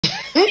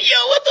Yo,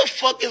 what the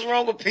fuck is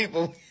wrong with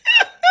people?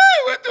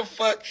 What the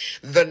fuck?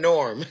 The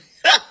norm.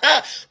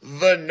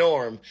 The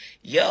norm.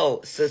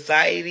 Yo,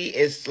 society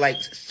is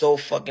like so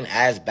fucking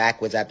ass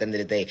backwards at the end of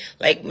the day.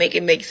 Like, make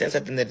it make sense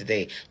at the end of the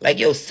day. Like,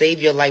 yo,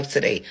 save your life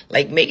today.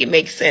 Like, make it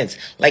make sense.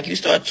 Like, you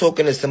start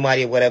talking to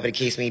somebody or whatever the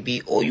case may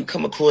be, or you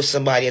come across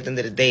somebody at the end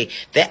of the day,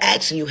 they're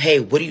asking you, hey,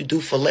 what do you do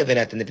for a living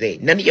at the end of the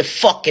day? None of your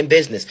fucking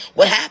business.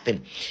 What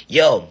happened?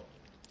 Yo,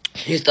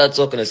 you start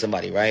talking to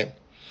somebody, right?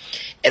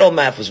 It don't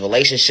matter if it's a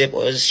relationship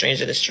or it's a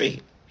stranger in the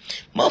street.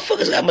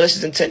 Motherfuckers got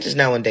malicious intentions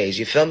nowadays,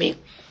 you feel me?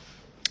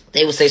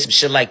 They would say some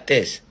shit like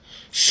this.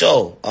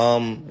 So,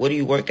 where do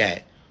you work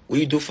at? What do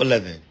you do for a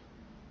living?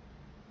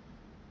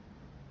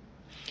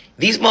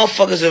 These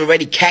motherfuckers are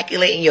already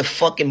calculating your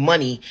fucking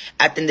money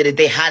at the end of the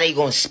day, how they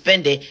gonna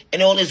spend it,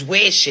 and all this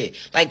weird shit.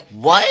 Like,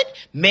 what?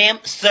 Ma'am,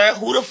 sir,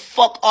 who the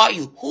fuck are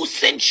you? Who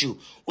sent you?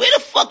 Where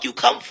the fuck you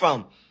come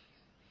from?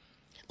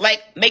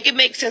 Like, make it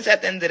make sense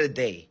at the end of the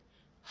day.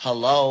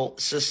 Hello,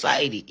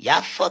 society.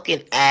 Y'all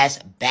fucking ass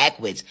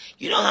backwards.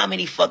 You know how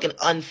many fucking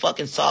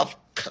unfucking solved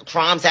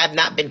crimes have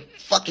not been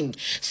fucking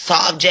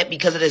solved yet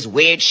because of this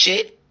weird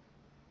shit?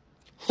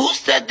 Who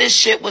said this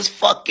shit was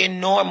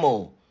fucking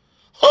normal?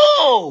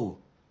 Who?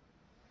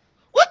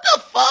 What the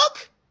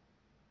fuck?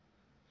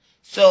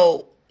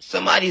 So,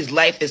 somebody's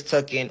life is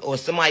taken or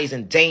somebody's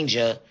in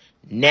danger.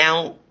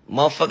 Now,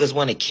 motherfuckers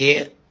want to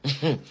care?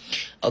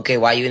 Okay,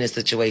 why are you in this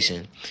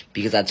situation?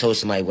 Because I told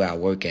somebody where I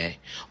work at.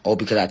 Or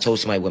because I told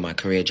somebody where my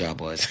career job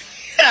was.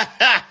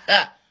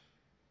 That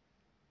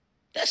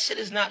shit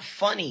is not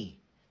funny.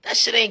 That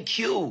shit ain't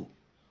cute.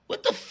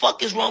 What the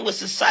fuck is wrong with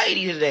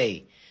society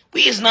today?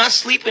 We is not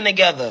sleeping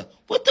together.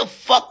 What the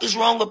fuck is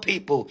wrong with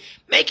people?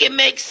 Make it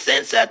make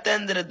sense at the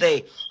end of the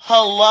day.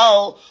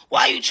 Hello?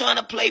 Why are you trying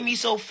to play me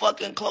so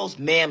fucking close,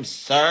 ma'am,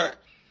 sir?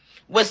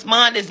 What's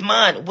mine is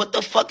mine. What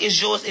the fuck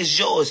is yours is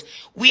yours.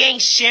 We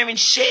ain't sharing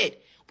shit.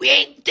 We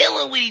ain't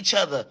dealing with each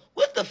other.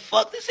 What the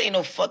fuck? This ain't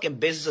no fucking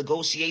business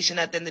negotiation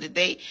at the end of the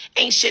day.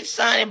 Ain't shit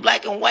signed in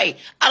black and white.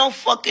 I don't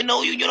fucking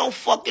know you. You don't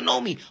fucking know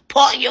me.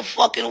 Part in your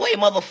fucking way,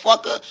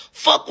 motherfucker.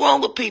 Fuck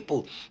wrong with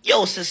people.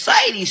 Yo,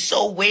 society is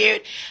so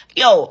weird.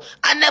 Yo,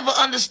 I never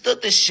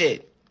understood this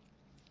shit.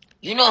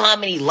 You know how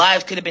many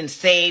lives could have been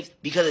saved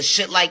because of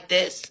shit like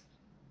this?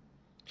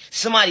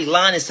 Somebody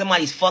lining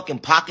somebody's fucking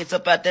pockets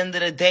up at the end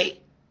of the day?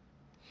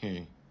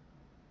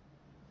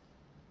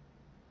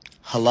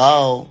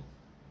 Hello?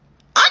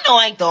 I know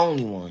I ain't the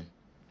only one.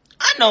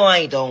 I know I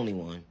ain't the only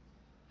one.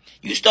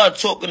 You start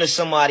talking to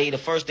somebody, the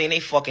first thing they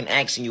fucking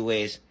asking you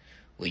is,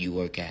 where you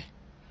work at?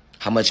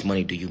 How much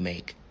money do you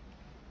make?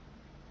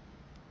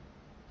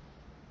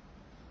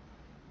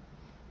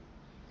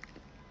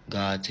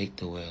 God, take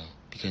the wheel,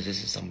 because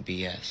this is some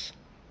BS.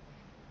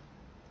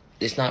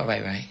 It's not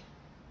right, right?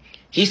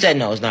 He said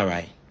no, it's not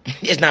right.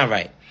 It's not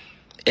right.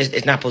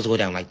 It's not supposed to go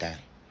down like that.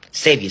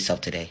 Save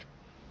yourself today.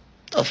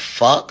 The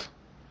fuck?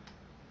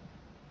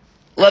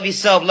 Love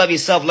yourself, love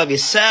yourself, love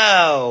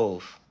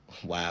yourself.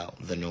 Wow,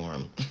 the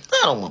norm.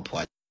 I don't want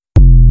part.